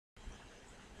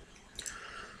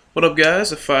What up,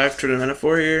 guys? A 5 to the minute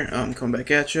 4 here. Coming back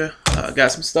at you.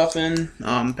 Got some stuff in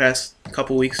past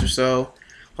couple weeks or so.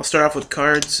 I'll start off with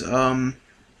cards.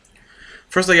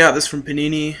 First, I got this from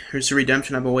Panini. Here's a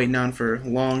redemption I've been waiting on for a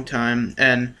long time,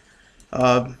 and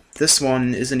this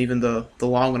one isn't even the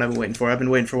long one I've been waiting for. I've been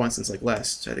waiting for one since like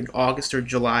last, I think, August or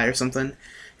July or something.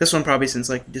 This one probably since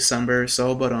like December or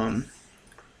so. But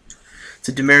it's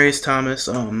a Demarius Thomas,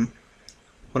 one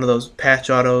of those patch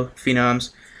auto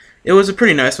phenoms. It was a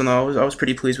pretty nice one though. I was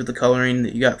pretty pleased with the coloring.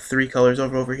 You got three colors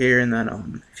over here, and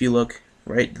then if you look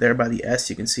right there by the S,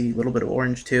 you can see a little bit of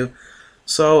orange too.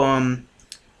 So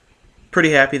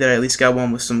pretty happy that I at least got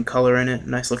one with some color in it.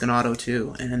 Nice looking auto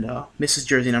too, and misses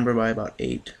jersey number by about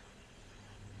 8.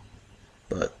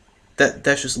 But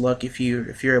that's just luck if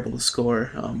you're able to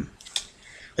score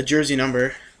a jersey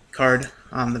number card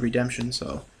on the redemption.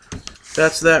 So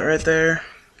that's that right there,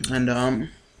 and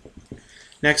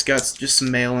next, got just some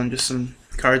mail and just some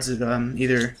cards that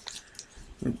either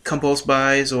compulse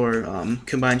buys or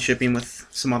combined shipping with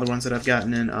some other ones that I've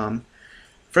gotten in.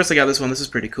 First, I got this one. This is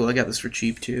pretty cool. I got this for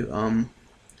cheap too.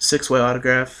 6-way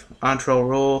autograph, Antrell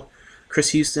Roll, Chris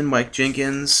Houston, Mike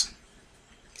Jenkins,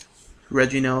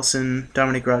 Reggie Nelson,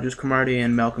 Dominic Rogers-Cromartie,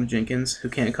 and Malcolm Jenkins, who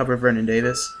can't cover Vernon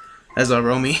Davis, as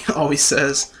Romy always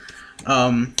says.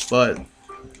 But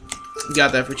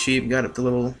got that for cheap. Got up the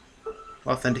little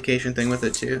authentication thing with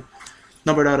it too.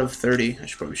 Numbered out of 30. I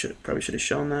probably should have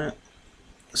shown that.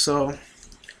 So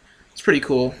it's pretty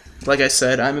cool. Like I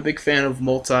said, I'm a big fan of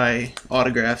multi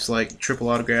autographs, like triple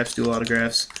autographs, dual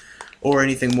autographs, or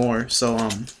anything more. So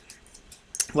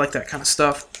like that kind of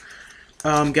stuff.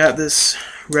 Got this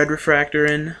red refractor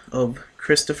in of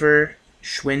Christopher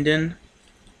Schwinden,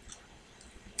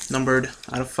 numbered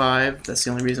out of 5. That's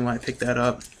the only reason why I picked that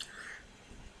up.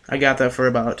 I got that for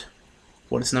about,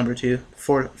 what it's number to,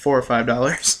 $4 or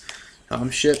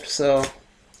 $5 shipped. So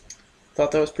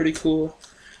thought that was pretty cool.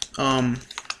 Got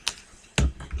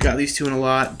these two in a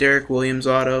lot. Derek Williams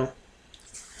auto,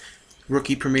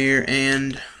 rookie premier,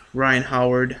 and Ryan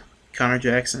Howard, Connor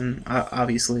Jackson.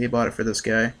 Obviously, I bought it for this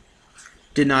guy.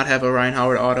 Did not have a Ryan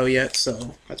Howard auto yet,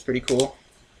 so that's pretty cool.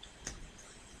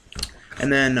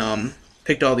 And then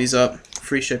picked all these up,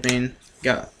 free shipping.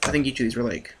 I think each of these were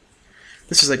like,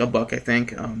 this is like $1, I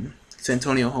think. It's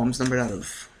Antonio Holmes, numbered out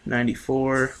of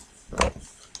 94.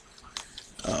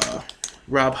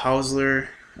 Rob Hausler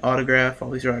autograph. All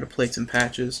these are out of plates and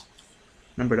patches,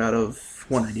 numbered out of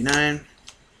 199.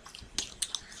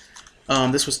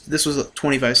 This was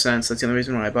 25 cents. That's the only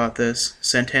reason why I bought this.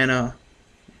 Santana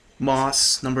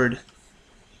Moss, numbered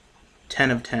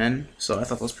 10 of 10. So I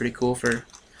thought that was pretty cool for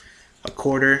a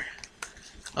quarter.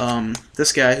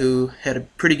 This guy who had a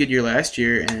pretty good year last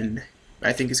year, and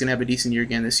I think he's going to have a decent year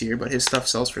again this year, but his stuff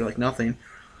sells for like nothing.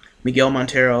 Miguel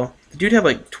Montero. The dude had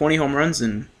like 20 home runs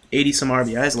and 80 some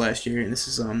RBIs last year, and this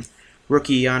is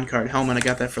rookie on-card helmet. I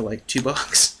got that for like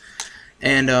 $2.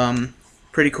 And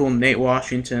pretty cool Nate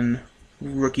Washington,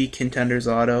 rookie contenders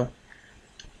auto.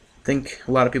 I think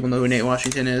a lot of people know who Nate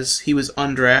Washington is. He was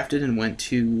undrafted and went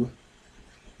to,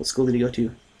 what school did he go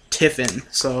to? Tiffin.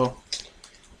 So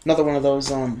another one of those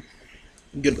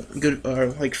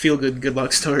like feel-good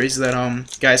luck stories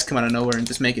that guys come out of nowhere and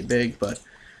just make it big. But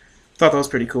thought that was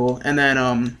pretty cool. And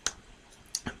then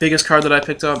biggest card that I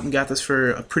picked up, and got this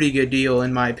for a pretty good deal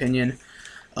in my opinion.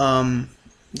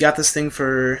 Got this thing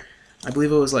for, I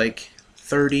believe it was like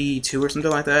 32 or something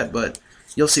like that, but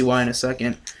you'll see why in a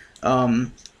second.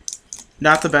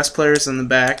 Not the best players in the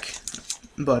back,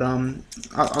 but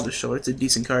I'll just show it. It's a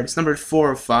decent card. It's numbered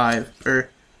 4 of 5, or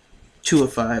 2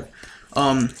 of 5.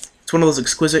 It's one of those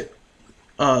exquisite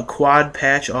quad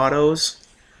patch autos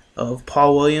of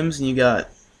Paul Williams, and you got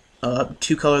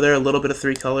 2 color there, a little bit of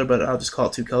 3 color, but I'll just call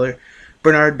it 2 color.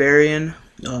 Bernard Berrian,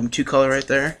 2 color right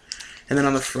there, and then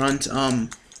on the front,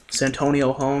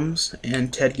 Santonio Holmes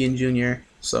and Ted Ginn Jr.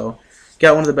 So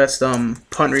got one of the best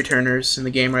punt returners in the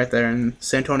game right there, and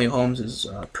Santonio Holmes is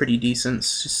pretty decent.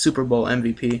 Super Bowl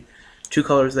MVP. 2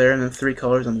 colors there, and then 3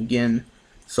 colors on the Ginn.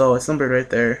 So it's numbered right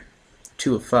there,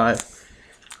 2 of 5.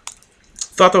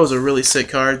 Thought that was a really sick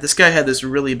card. This guy had this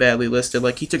really badly listed.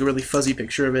 Like, he took a really fuzzy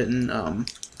picture of it and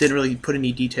didn't really put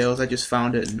any details. I just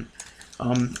found it, and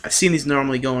I've seen these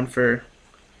normally going for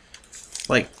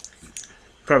like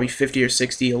probably 50 or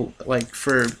 60, like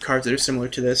for cards that are similar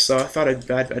to this. So I thought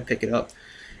I'd pick it up.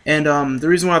 And the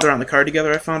reason why they're on the card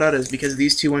together, I found out, is because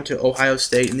these two went to Ohio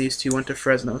State and these two went to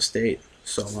Fresno State.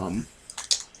 So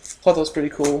thought that was pretty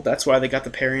cool. That's why they got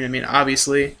the pairing. I mean,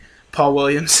 obviously, Paul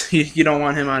Williams, you don't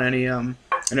want him on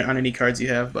any cards you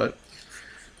have, but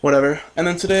whatever. And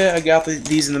then today I got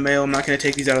these in the mail. I'm not going to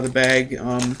take these out of the bag.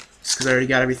 just because I already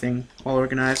got everything all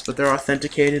organized. But they're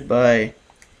authenticated by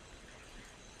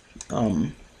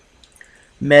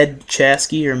Med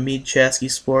Chasky or Mead Chasky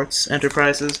Sports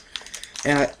Enterprises.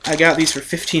 And I got these for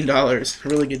 $15. A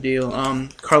really good deal.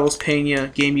 Carlos Pena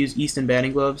game used Easton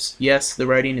batting gloves. Yes, the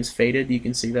writing is faded. You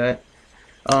can see that.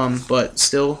 But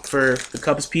still, for the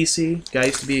Cubs PC, guy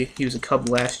used to be, he was a Cub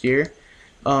last year.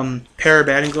 Pair of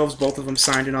batting gloves, both of them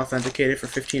signed and authenticated for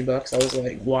 $15. I was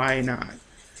like, why not?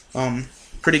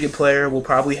 Pretty good player. Will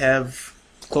probably have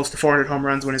close to 400 home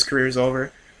runs when his career is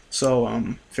over.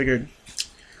 So figured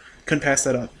couldn't pass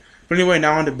that up. But anyway,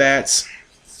 now on to bats.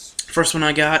 First one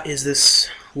I got is this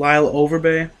Lyle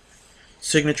Overbay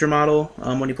signature model.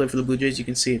 When he played for the Blue Jays, you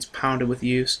can see it's pounded with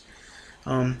use.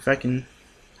 If I can,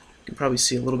 you can probably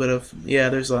see a little bit of, yeah,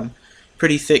 there's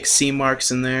pretty thick seam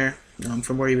marks in there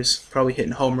from where he was probably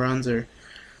hitting home runs or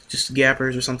just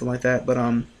gappers or something like that. But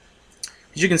as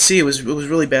you can see, it was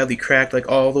really badly cracked, like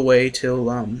all the way till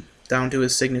down to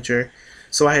his signature.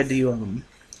 So I had to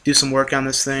do some work on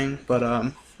this thing, but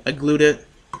I glued it,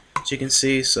 as you can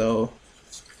see. So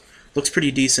looks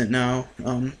pretty decent now,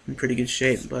 in pretty good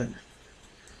shape. But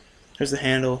there's the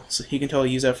handle, so you can tell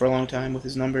he used that for a long time with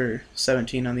his number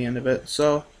 17 on the end of it.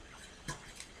 So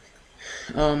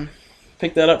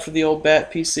picked that up for the old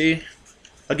bat PC.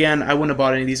 Again, I wouldn't have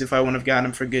bought any of these if I wouldn't have gotten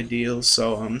them for good deals.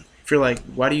 So if you're like,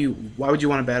 why would you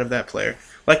want a bat of that player?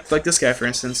 Like this guy, for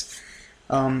instance.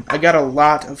 I got a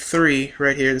lot of 3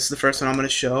 right here. This is the first one I'm going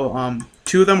to show.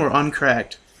 2 of them were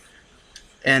uncracked,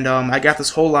 and I got this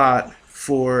whole lot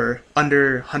for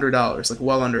under $100, like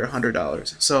well under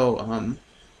 $100. So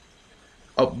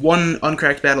one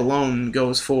uncracked bat alone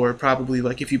goes for probably,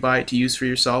 like, if you buy it to use for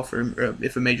yourself, or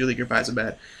if a major leaguer buys a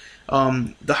bat,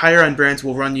 the higher end brands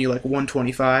will run you like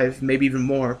 $125, maybe even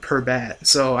more per bat.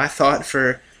 So I thought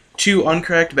for 2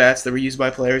 uncracked bats that were used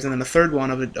by players, and then the third one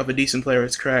of a decent player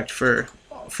that's cracked for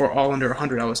all under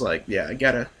 100, I was like, yeah, I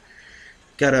gotta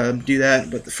do that.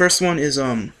 But the first one is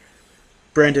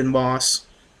Brandon Moss,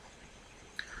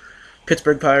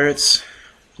 Pittsburgh Pirates,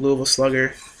 Louisville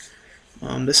Slugger.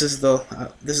 This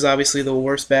is obviously the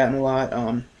worst bat in the lot.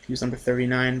 He was number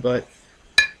 39, but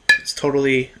it's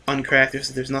totally uncracked.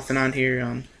 There's nothing on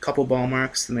here. Couple ball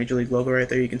marks, the Major League logo right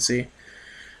there, you can see.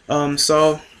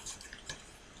 So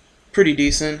pretty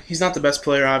decent. He's not the best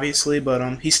player, obviously,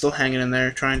 but he's still hanging in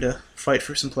there, trying to fight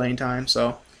for some playing time.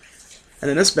 So, and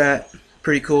then this bat,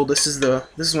 pretty cool. This is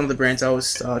one of the brands I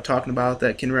was talking about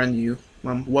that can run you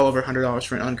well over $100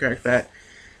 for an uncracked bat.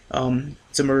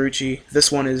 It's a Marucci.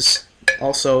 This one is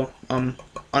also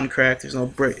uncracked. There's no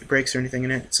breaks or anything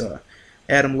in it. It's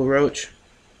Adam LaRoche.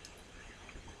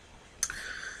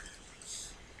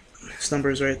 His number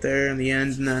is right there in the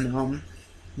end, and then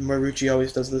Marucci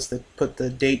always does this. They put the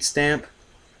date stamp,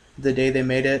 the day they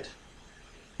made it,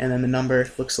 and then the number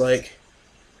looks like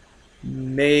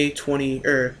April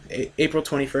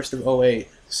 21st of '08.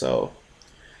 So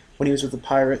when he was with the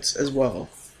Pirates as well.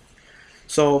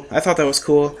 So I thought that was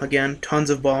cool. Again, tons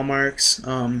of ball marks,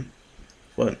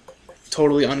 but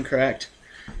totally uncracked.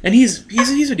 And he's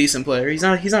a decent player. He's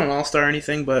not an all-star or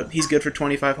anything, but he's good for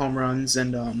 25 home runs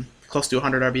and close to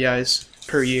 100 RBIs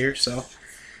per year. So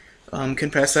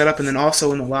can pass that up. And then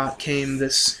also in the lot came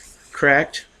this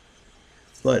cracked,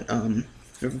 but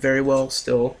very well,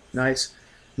 still nice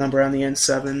number on the end,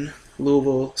 7,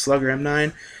 Louisville Slugger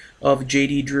M9 of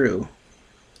J.D. Drew,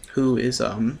 who is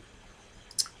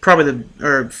probably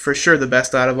for sure the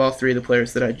best out of all 3 of the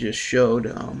players that I just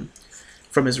showed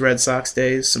from his Red Sox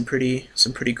days. Some pretty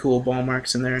cool ball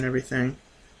marks in there and everything.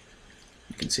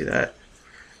 You can see that.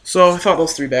 So I thought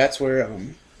those 3 bats were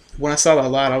when I saw that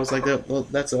lot, I was like, well,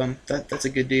 that's a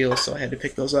good deal. So I had to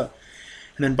pick those up.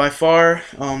 And then by far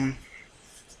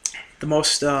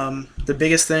the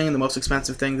biggest thing, the most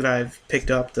expensive thing that I've picked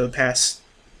up the past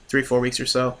 3-4 weeks or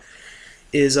so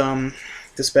is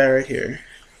this bat right here.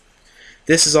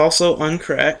 This is also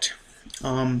uncracked.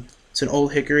 It's an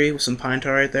old hickory with some pine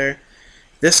tar right there.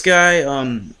 This guy,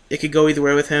 it could go either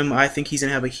way with him. I think he's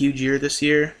gonna have a huge year this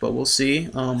year, but we'll see.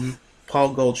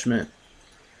 Paul Goldschmidt,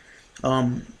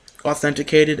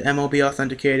 authenticated, MLB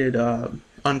authenticated,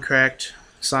 uncracked,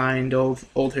 signed,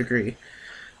 old hickory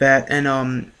bat.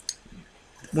 And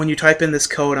when you type in this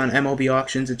code on MLB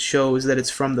auctions, it shows that it's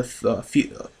from the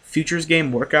Futures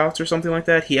Game workouts or something like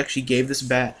that. He actually gave this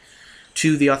bat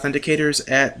to the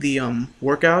authenticators at the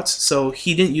workouts, so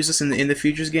he didn't use this in the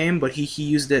Futures Game, but he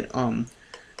used it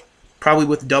probably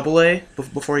with AA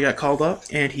before he got called up,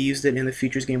 and he used it in the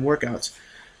Futures Game workouts.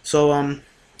 So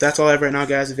that's all I have right now,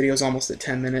 guys. The video's almost at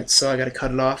 10 minutes, so I gotta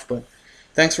cut it off. But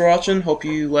thanks for watching. Hope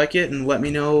you like it, and let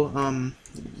me know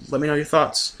your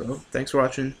thoughts. So thanks for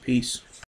watching. Peace.